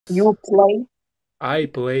You play? I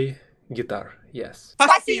play guitar, yes.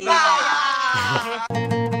 Спасибо!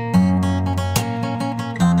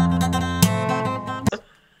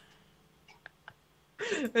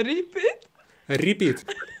 Repeat. Repeat.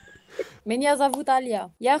 Меня зовут Алия.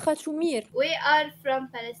 Я хочу мир. We are from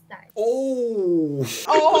Palestine. Oh.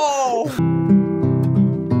 Oh!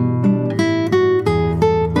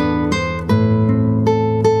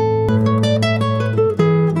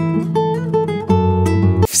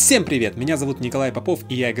 Всем привет! Меня зовут Николай Попов,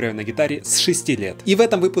 и я играю на гитаре с 6 лет. И в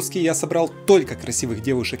этом выпуске я собрал только красивых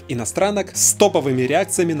девушек-иностранок с топовыми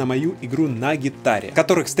реакциями на мою игру на гитаре,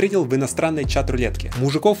 которых встретил в иностранной чат-рулетке.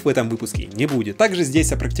 Мужиков в этом выпуске не будет. Также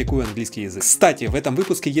здесь я практикую английский язык. Кстати, в этом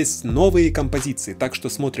выпуске есть новые композиции, так что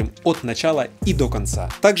смотрим от начала и до конца.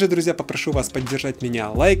 Также, друзья, попрошу вас поддержать меня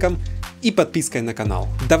лайком и подпиской на канал.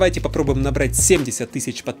 Давайте попробуем набрать 70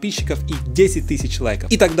 тысяч подписчиков и 10 тысяч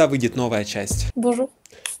лайков. И тогда выйдет новая часть. Bonjour.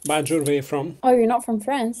 Bonjour, where you from? Oh, you're not from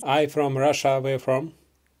France? I from Russia, where you from?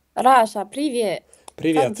 Раша, привет.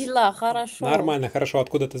 Привет. Как дела? Хорошо. Нормально, хорошо.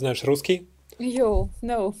 Откуда ты знаешь русский? Yo,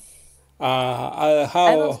 no. How...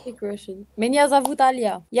 I don't speak Russian. Меня зовут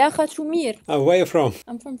Алия. Я хочу мир. Where you from?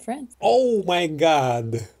 I'm from France. Oh my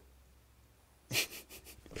god.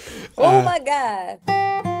 Oh my god.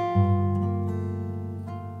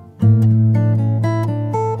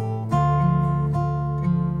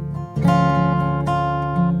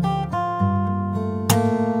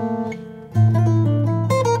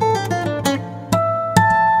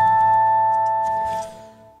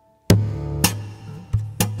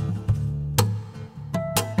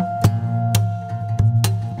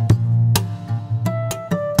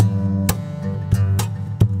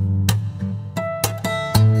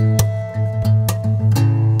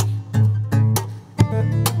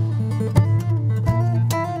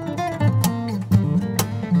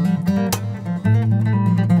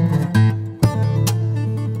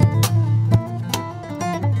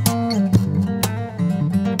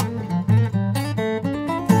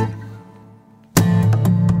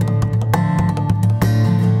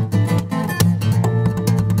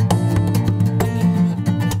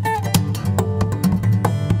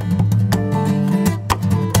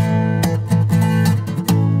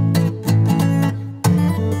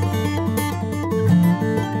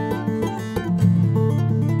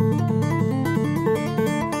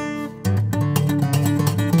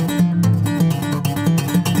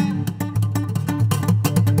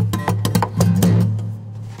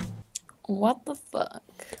 What the fuck?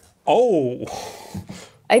 Oh.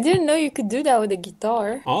 I didn't know you could do that with a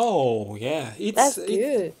guitar. Oh, yeah. That's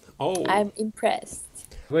good. Oh. I'm impressed.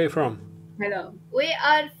 Where you from? Hello. We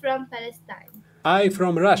are from Palestine. I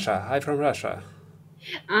from Russia. I from Russia.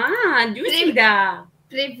 Дюсельда.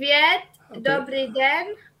 Привет, добрый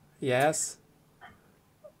день. Yes.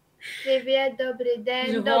 Привет, добрый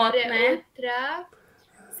день, Животное. доброе утро.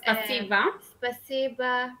 Спасибо.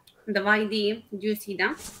 Спасибо. Давай иди,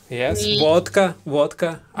 дюсельда. Yes. Me. Vodka.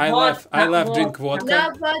 Vodka. I love drink No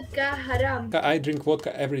vodka. vodka haram. I drink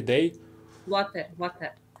vodka every day. Water.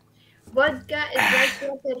 Vodka is like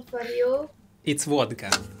water for you. It's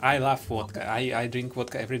vodka. I love vodka. I drink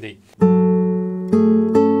vodka every day.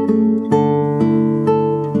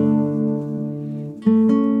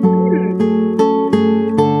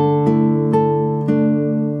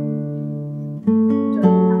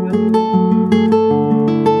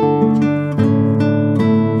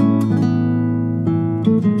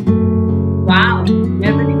 Wow,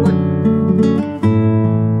 very good.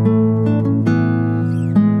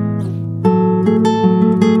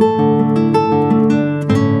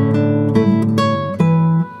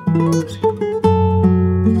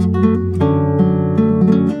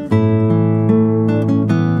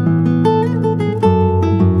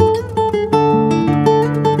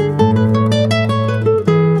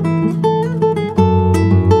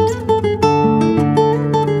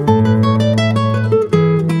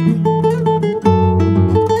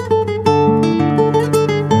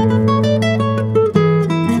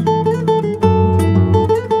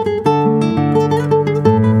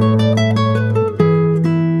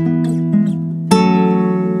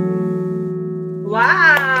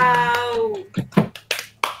 Wow.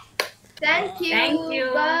 Thank you. Thank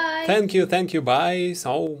you. Bye. Thank you, bye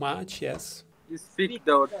so much, yes. You speak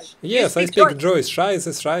Deutsch. Yes, I speak Joyce.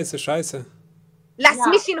 Scheiße, scheiße, scheiße. Lass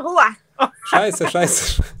mich in Ruhe. Scheiße,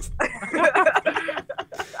 scheiße.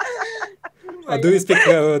 Do you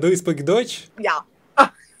speak Deutsch? Yeah.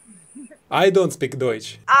 I don't speak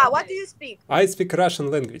Deutsch. What do you speak? I speak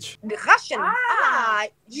Russian language. Russian.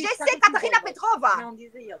 Je sais Katarina Petrova.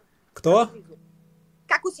 Кто?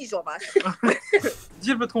 Как aussi, Жова?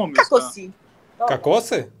 Где бы Том Как aussi?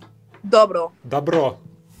 Кокосы? Dobro. Добро.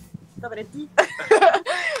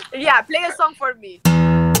 Yeah, play a song for me.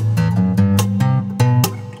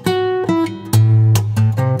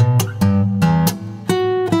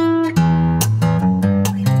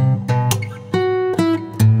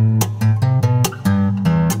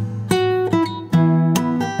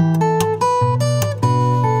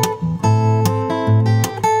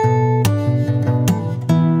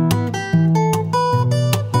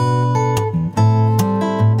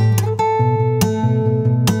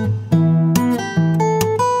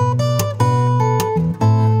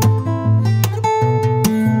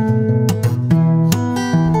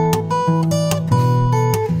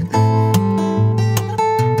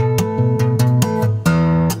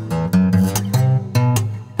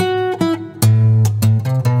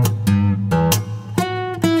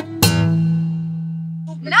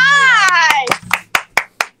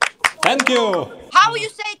 Thank you. How will you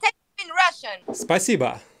say thank you in Russian?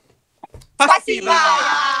 Спасибо. Спасибо.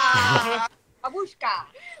 Бабушка.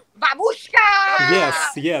 Бабушка. Yes,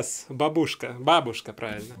 yes. Бабушка. Бабушка,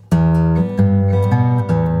 правильно.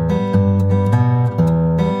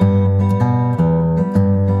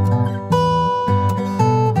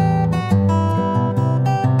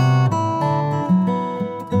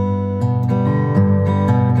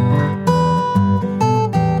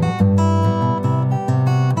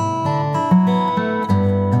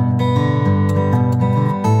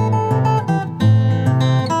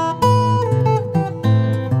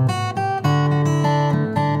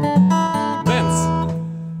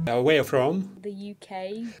 Where you from? The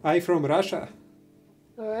UK. I from Russia.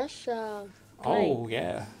 Russia. Oh,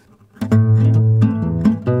 yeah.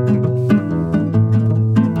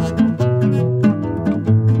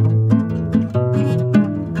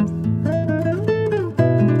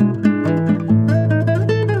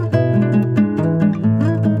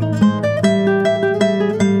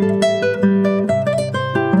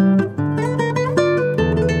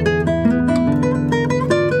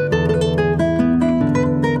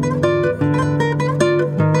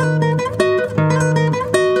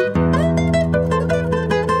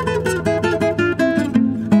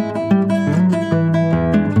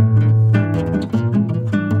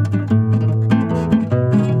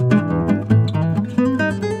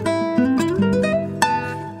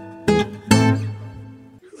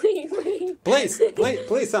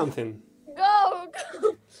 Play something. Go,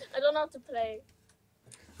 go. I don't know how to play.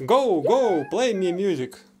 Go, play me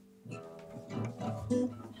music.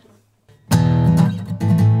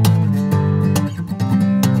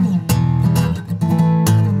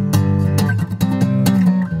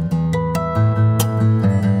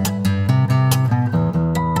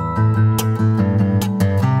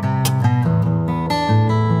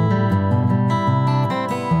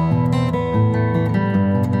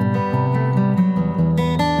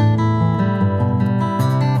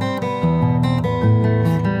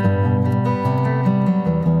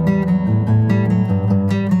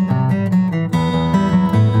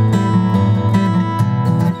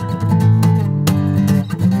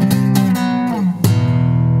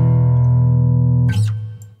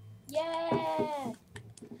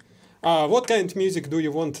 What kind of music do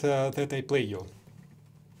you want that I play you?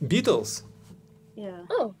 Beatles? Yeah.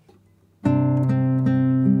 Oh.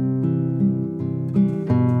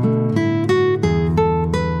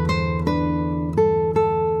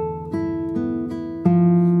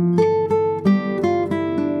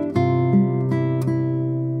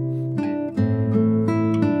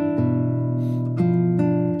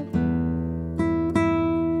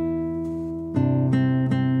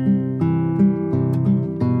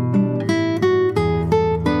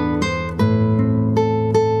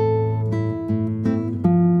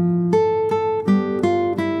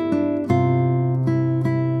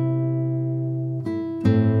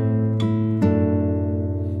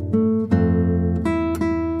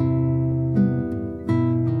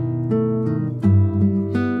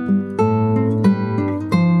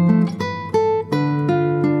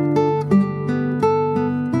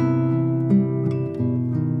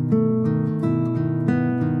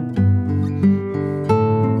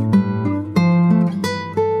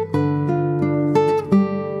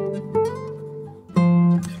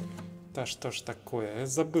 Да что ж такое, я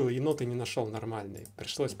забыл, еноты не нашел нормальный,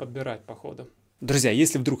 пришлось подбирать по ходу. Друзья,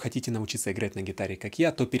 если вдруг хотите научиться играть на гитаре, как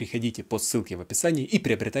я, то переходите по ссылке в описании и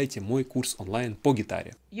приобретайте мой курс онлайн по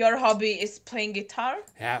гитаре. Your hobby is playing guitar?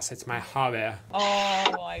 Yes, it's my hobby.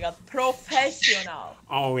 Oh my god, professional.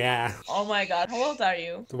 Oh yeah. Oh my god, how old are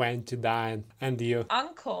you? 29. And you?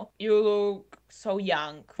 Uncle, you look so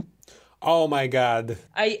young. Oh my god.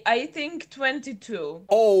 I think 22.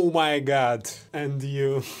 Oh my god. And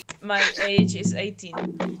you? My age is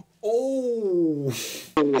 18. Oh.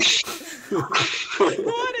 What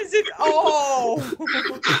is it? Oh!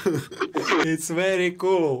 It's very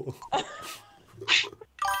cool.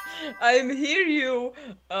 I'm hear you.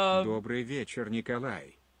 Добрый вечер,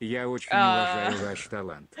 Николай. Я очень уважаю ваш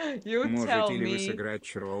талант. You tell Можете ли вы me сыграть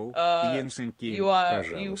шоу Енсенки, you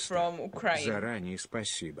пожалуйста? from Ukraine. Заранее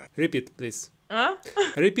спасибо. Repeat, please. Huh?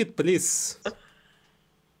 Repeat, please.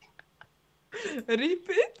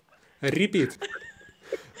 Repeat? Repeat.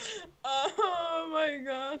 Oh my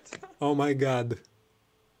god. Oh my god.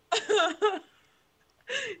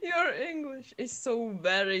 Your English is so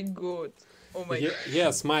very good. Oh my god.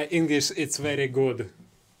 Yes, my English it's very good.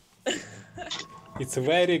 It's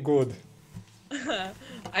very good.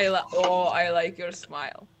 I like your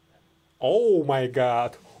smile. Oh my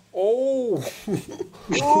god. Oh.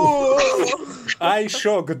 I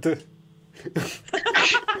shocked.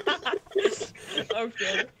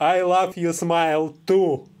 Okay. I love your smile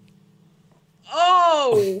too.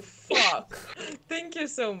 Oh fuck. Thank you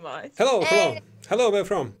so much. Hello, hello. Hello, where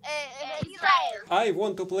from? Israel. I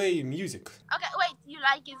want to play music. Okay, wait, you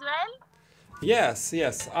like Israel? Yes,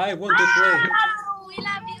 yes, I want to play. Oh, we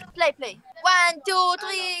love you. Play. 1, 2,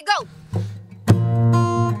 3, go.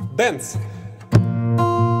 Dance. Go.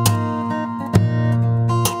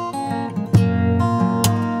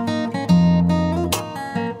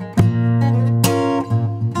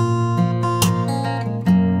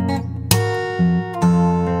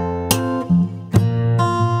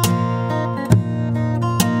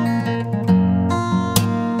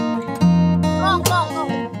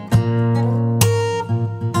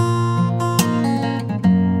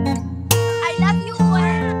 I love you.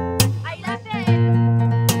 I love it.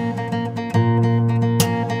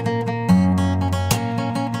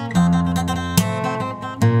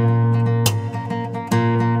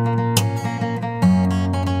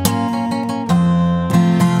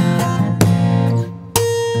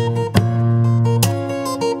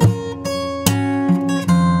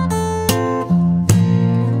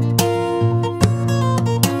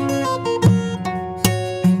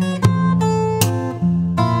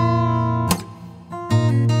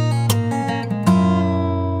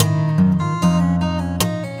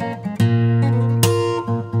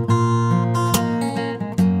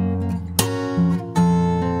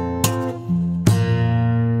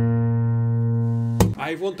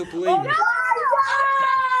 I want to play.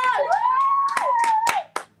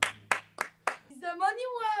 Is the money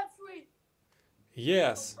were free?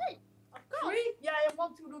 Yes. Free? Yeah, I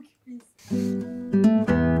want to look, please.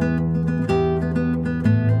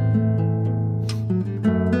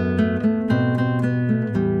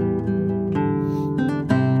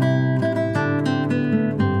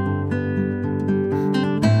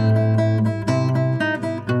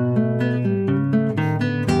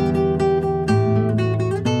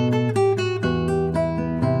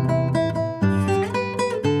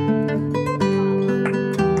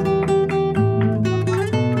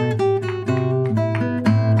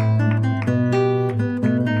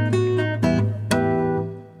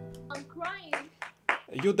 I'm crying.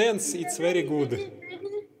 You dance, it's very good.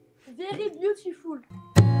 Very beautiful.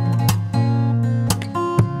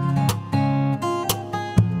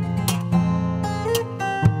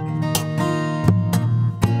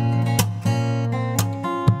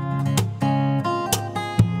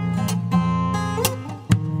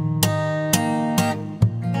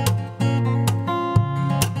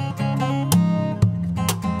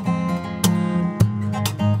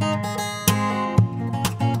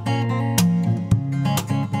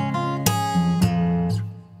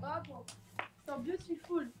 Bravo. So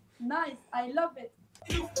beautiful. Nice. I love it.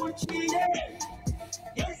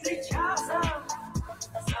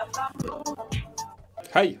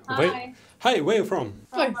 Hi, where you from?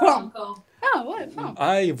 Where from? Ah, where from?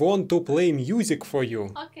 I want to play music for you.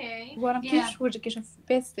 Okay. Agora Yeah. que já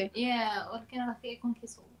feste. Yeah, orkena ke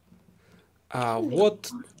conquistou.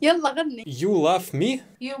 What? يلا غني. You love me?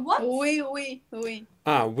 You what? Oui, oui, oui.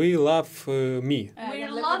 We love me. We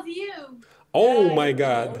love you. Oh my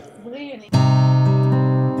god. Really.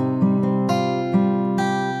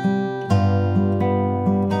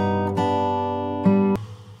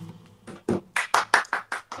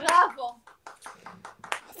 Bravo.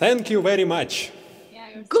 Thank you very much. Yeah,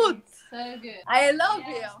 you're Good. so good. I love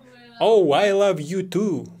you. Oh, I love you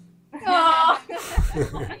too. Oh.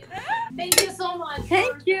 Thank you so much.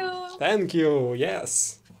 Thank you. Thank you.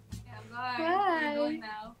 Yes. Yeah, bye. Bye. We're going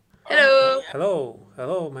now. Hello.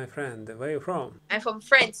 Hello, my friend. Where are you from? I'm from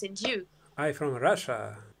France and you? I'm from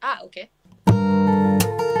Russia. Ah, okay.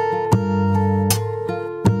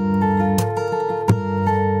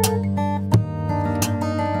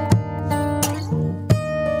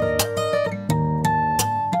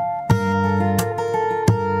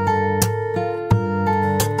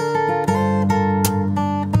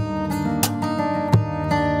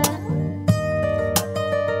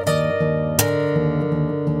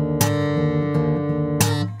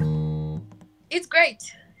 it's great.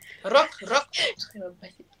 Rock.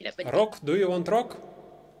 Rock, do you want rock?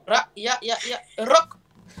 Yeah. Rock.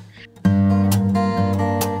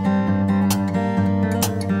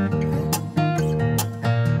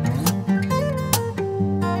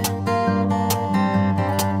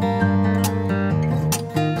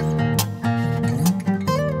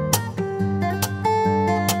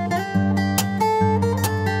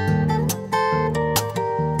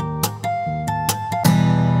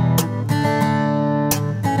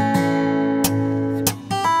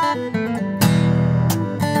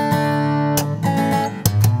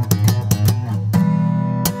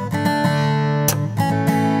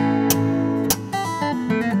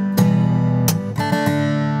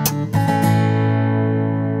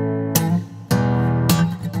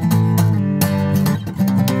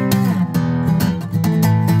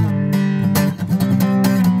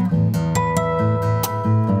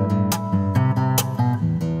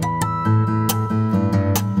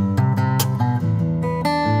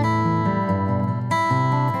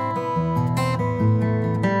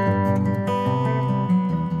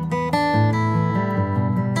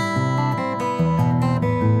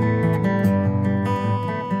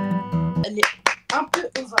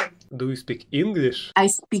 Do you speak English? I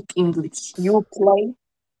speak English. You play?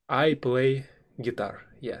 I play guitar,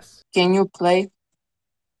 yes. Can you play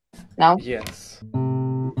now? Yes.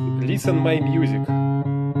 Listen my music.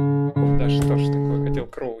 Да что ж такое, хотел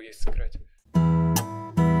Кроу есть сыграть.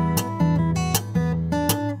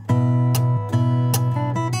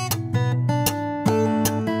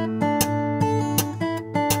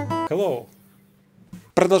 Hello.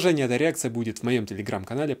 Продолжение этой реакции будет в моем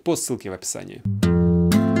телеграм-канале по ссылке в описании.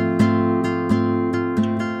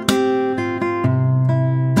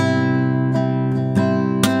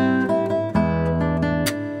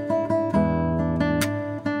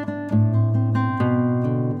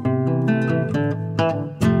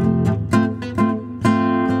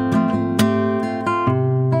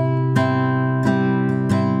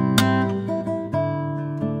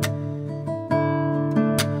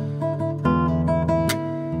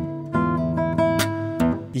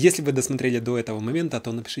 Если вы досмотрели до этого момента,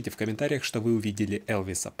 то напишите в комментариях, что вы увидели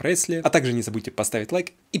Элвиса Пресли, а также не забудьте поставить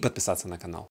лайк и подписаться на канал.